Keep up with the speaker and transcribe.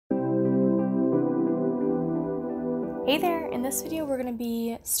Hey there, in this video we're going to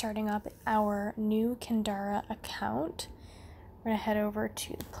be starting up our new Kindara account. We're going to head over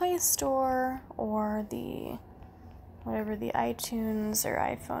to the Play Store or whatever the iTunes or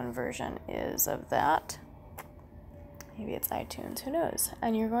iPhone version is of that. Maybe it's iTunes, who knows.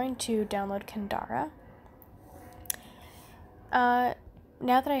 And you're going to download Kindara. Now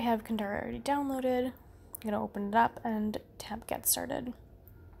that I have Kindara already downloaded, I'm going to open it up and tap Get Started.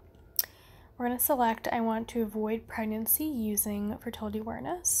 We're going to select I want to avoid pregnancy using fertility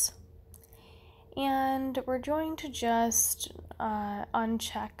awareness. And we're going to just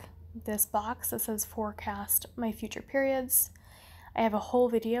uncheck this box that says forecast my future periods. I have a whole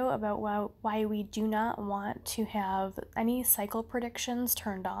video about why we do not want to have any cycle predictions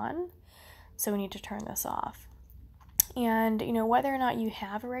turned on. So we need to turn this off. And whether or not you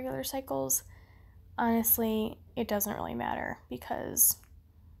have irregular cycles, honestly, it doesn't really matter because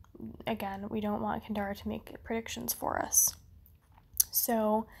again, we don't want Kindara to make predictions for us.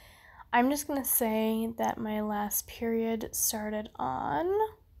 So I'm just going to say that my last period started on,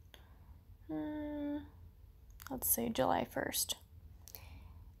 let's say July 1st.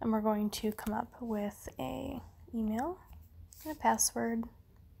 And we're going to come up with an email and a password.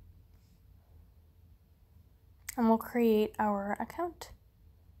 And we'll create our account.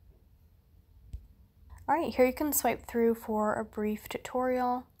 Alright, here you can swipe through for a brief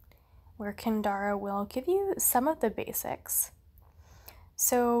tutorial where Kindara will give you some of the basics.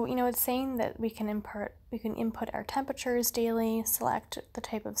 So, it's saying that we can input our temperatures daily, select the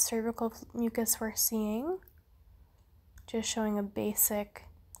type of cervical mucus we're seeing, just showing a basic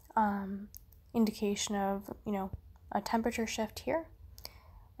indication of, a temperature shift here,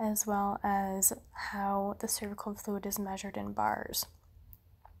 as well as how the cervical fluid is measured in bars.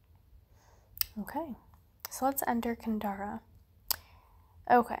 Okay, so let's enter Kindara.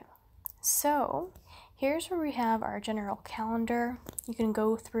 Okay. So here's where we have our general calendar. You can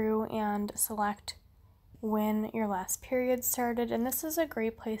go through and select when your last period started, and this is a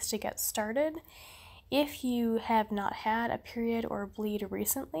great place to get started. If you have not had a period or bleed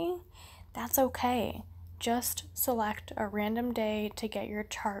recently, that's okay. Just select a random day to get your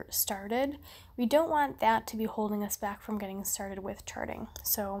chart started. We don't want that to be holding us back from getting started with charting,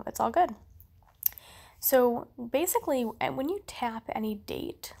 so it's all good. So basically, when you tap any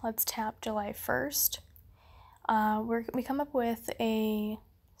date, let's tap July 1st, we come up with a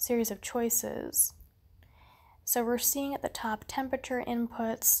series of choices. So we're seeing at the top temperature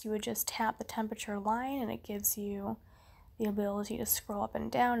inputs. You would just tap the temperature line and it gives you the ability to scroll up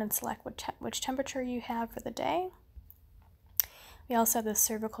and down and select which temperature you have for the day. We also have the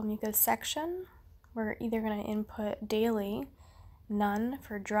cervical mucus section. We're either going to input daily, none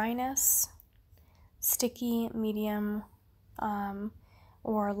for dryness, sticky, medium,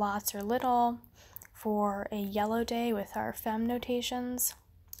 or lots or little for a yellow day with our FEM notations.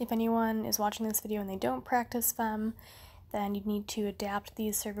 If anyone is watching this video and they don't practice FEM, then you need to adapt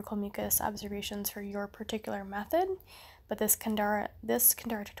these cervical mucus observations for your particular method, but this Kindara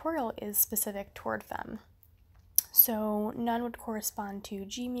tutorial is specific toward FEM. So none would correspond to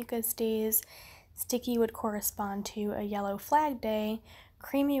G mucus days, sticky would correspond to a yellow flag day,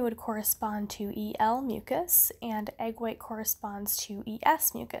 creamy would correspond to EL mucus, and egg white corresponds to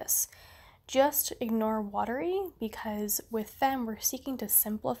ES mucus. Just ignore watery because with them we're seeking to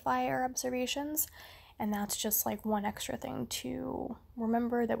simplify our observations, and that's just like one extra thing to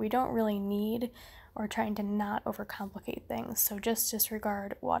remember that we don't really need or trying to not overcomplicate things, so just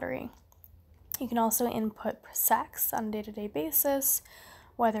disregard watery. You can also input sex on a day-to-day basis,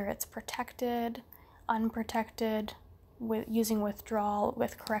 whether it's protected, unprotected, using withdrawal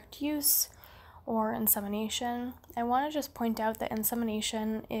with correct use, or insemination. I want to just point out that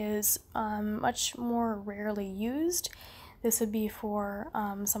insemination is much more rarely used. This would be for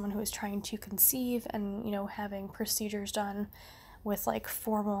someone who is trying to conceive and having procedures done with like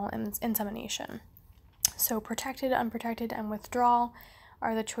formal insemination. So protected, unprotected, and withdrawal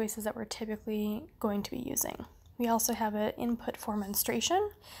are the choices that we're typically going to be using. We also have an input for menstruation,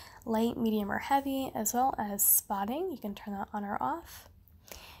 light, medium, or heavy, as well as spotting. You can turn that on or off.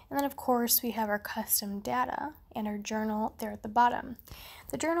 And then of course we have our custom data and our journal there at the bottom.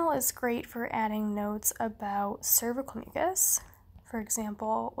 The journal is great for adding notes about cervical mucus. For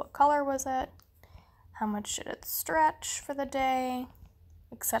example, what color was it? How much did it stretch for the day?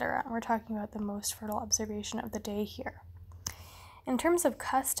 Etc. We're talking about the most fertile observation of the day here. In terms of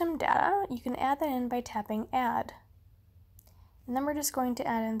custom data, you can add that in by tapping Add. And then we're just going to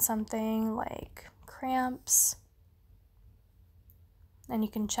add in something like cramps, and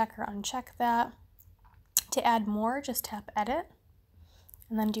you can check or uncheck that. To add more, just tap Edit,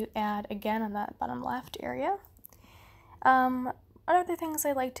 and then do Add again on that bottom left area. Other things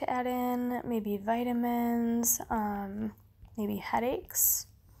I like to add in, maybe vitamins, maybe headaches,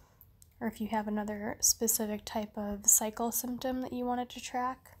 or if you have another specific type of cycle symptom that you wanted to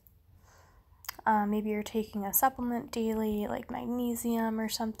track. Maybe you're taking a supplement daily, like magnesium or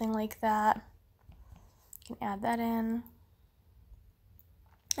something like that. You can add that in.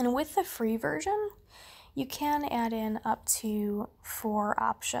 And with the free version, you can add in up to 4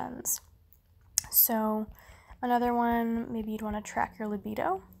 options. So another one, maybe you'd want to track your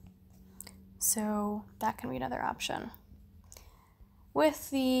libido. So that can be another option. With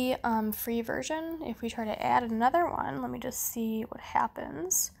the free version, if we try to add another one, let me just see what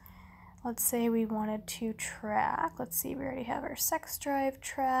happens. Let's say we wanted to track, let's see, we already have our sex drive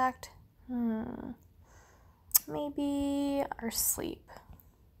tracked. Maybe our sleep.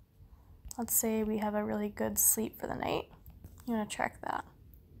 Let's say we have a really good sleep for the night. You want to track that.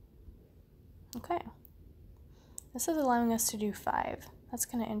 Okay. This is allowing us to do 5. That's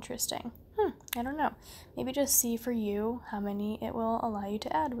kind of interesting. I don't know. Maybe just see for you how many it will allow you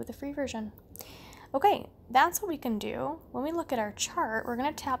to add with the free version. Okay, that's what we can do. When we look at our chart, we're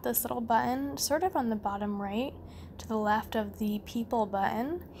going to tap this little button sort of on the bottom right to the left of the people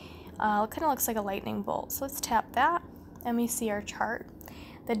button. It kind of looks like a lightning bolt. So let's tap that and we see our chart.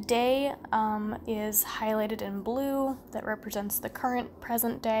 The day is highlighted in blue. That represents the current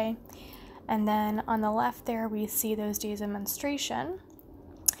present day. And then on the left there, we see those days of menstruation.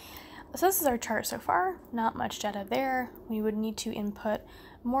 So this is our chart so far. Not much data there. We would need to input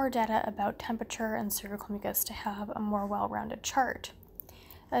more data about temperature and cervical mucus to have a more well-rounded chart,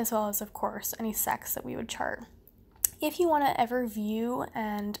 as well as, of course, any sex that we would chart. If you want to ever view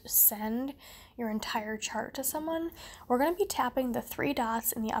and send your entire chart to someone, we're going to be tapping the 3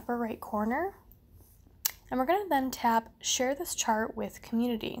 dots in the upper right corner, and we're going to then tap Share this chart with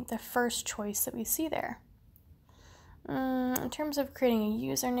Community, the first choice that we see there. In terms of creating a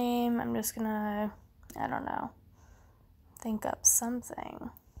username, I'm just going to, I don't know, think up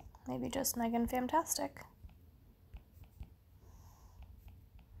something. Maybe just Megan Fantastic.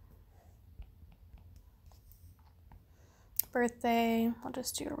 Birthday, I'll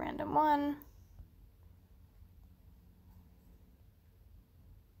just do a random one.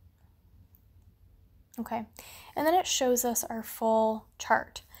 Okay, and then it shows us our full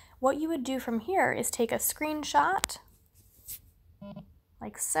chart. What you would do from here is take a screenshot,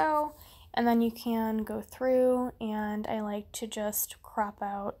 like so, and then you can go through, and I like to just crop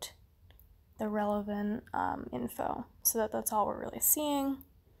out the relevant info so that that's all we're really seeing,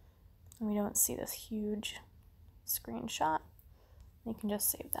 and we don't see this huge screenshot. You can just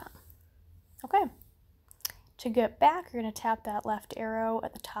save that. Okay, to get back, you're going to tap that left arrow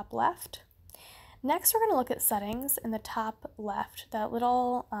at the top left. Next, we're going to look at settings in the top left, that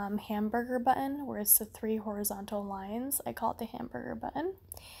little hamburger button where it's the 3 horizontal lines. I call it the hamburger button.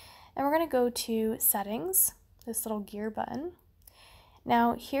 And we're going to go to settings, this little gear button.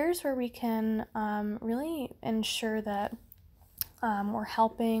 Now, here's where we can really ensure that we're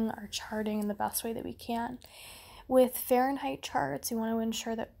helping our charting in the best way that we can. With Fahrenheit charts, you want to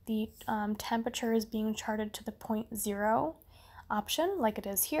ensure that the temperature is being charted to the 0.0 option, like it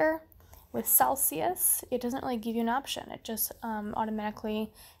is here. With Celsius, it doesn't really give you an option. It just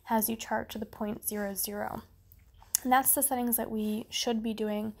automatically has you chart to the 0.00. And that's the settings that we should be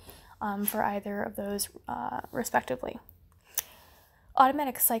doing for either of those respectively.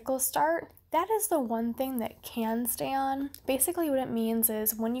 Automatic cycle start, that is the one thing that can stay on. Basically what it means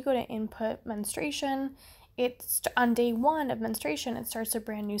is when you go to input menstruation, it's on day 1 of menstruation, it starts a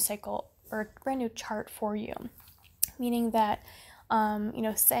brand new cycle or brand new chart for you. Meaning that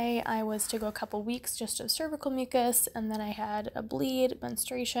say I was to go a couple weeks just of cervical mucus and then I had a bleed,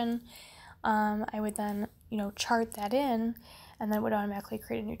 menstruation, I would then, chart that in and then it would automatically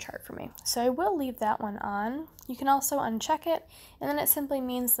create a new chart for me. So I will leave that one on. You can also uncheck it, and then it simply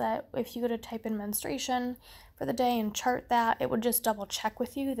means that if you go to type in menstruation for the day and chart that, it would just double check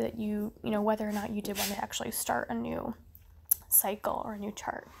with you that you know, whether or not you did want to actually start a new cycle or a new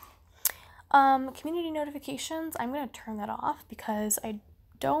chart. Community notifications, I'm going to turn that off because I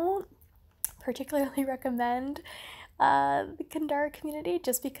don't particularly recommend the Kindara community,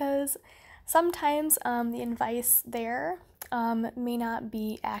 just because sometimes the advice there may not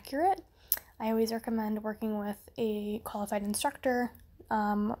be accurate. I always recommend working with a qualified instructor,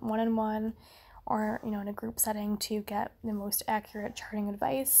 one-on-one, or in a group setting to get the most accurate charting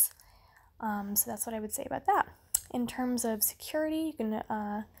advice. So that's what I would say about that. In terms of security, you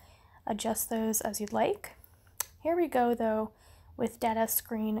can adjust those as you'd like. Here we go though with data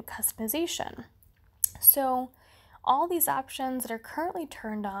screen customization. So all these options that are currently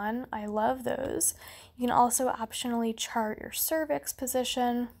turned on. I love those. You can also optionally chart your cervix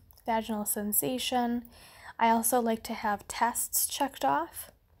position, vaginal sensation. I also like to have tests checked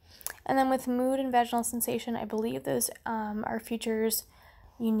off. And then with mood and vaginal sensation, I believe those are features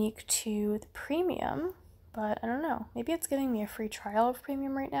unique to the premium, but I don't know. Maybe it's giving me a free trial of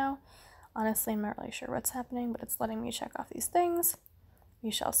premium right now. Honestly, I'm not really sure what's happening, but it's letting me check off these things.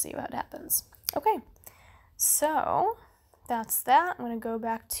 We shall see what happens. Okay, so that's that. I'm going to go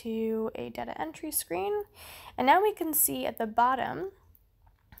back to a data entry screen, and now we can see at the bottom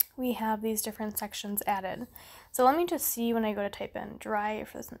we have these different sections added. So let me just see when I go to type in dry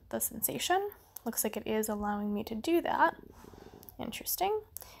for the sensation. Looks like it is allowing me to do that. Interesting.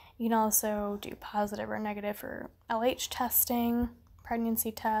 You can also do positive or negative for LH testing,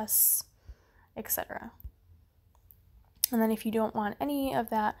 pregnancy tests, etc. And then if you don't want any of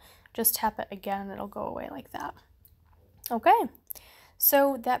that, just tap it again and it'll go away like that. Okay,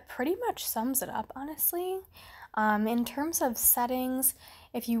 so that pretty much sums it up, honestly. In terms of settings,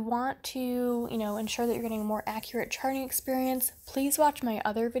 if you want to, ensure that you're getting a more accurate charting experience, please watch my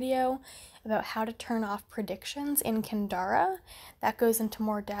other video about how to turn off predictions in Kindara. That goes into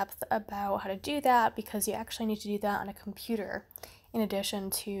more depth about how to do that, because you actually need to do that on a computer in addition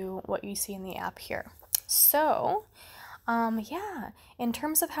to what you see in the app here. So, yeah, in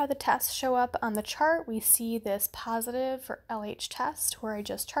terms of how the tests show up on the chart, we see this positive for LH test where I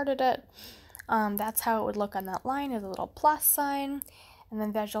just charted it. That's how it would look on that line, as a little plus sign. And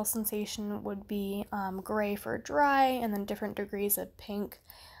then vaginal sensation would be gray for dry, and then different degrees of pink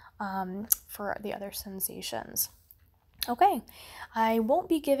for the other sensations. Okay, I won't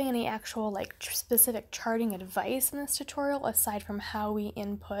be giving any actual specific charting advice in this tutorial, aside from how we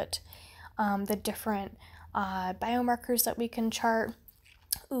input the different biomarkers that we can chart.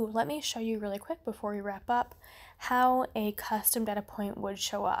 Ooh, let me show you really quick before we wrap up how a custom data point would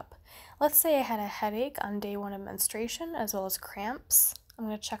show up. Let's say I had a headache on day 1 of menstruation, as well as cramps. I'm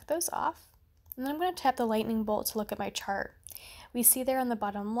going to check those off, and then I'm going to tap the lightning bolt to look at my chart. We see there on the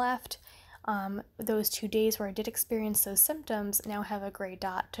bottom left, those 2 days where I did experience those symptoms now have a gray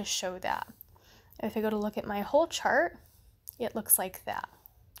dot to show that. If I go to look at my whole chart, it looks like that.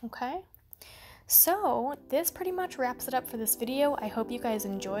 Okay? So this pretty much wraps it up for this video. I hope you guys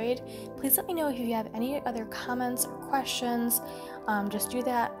enjoyed. Please let me know if you have any other comments or questions. Just do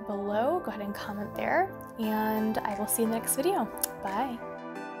that below. Go ahead and comment there, and I will see you in the next video. Bye.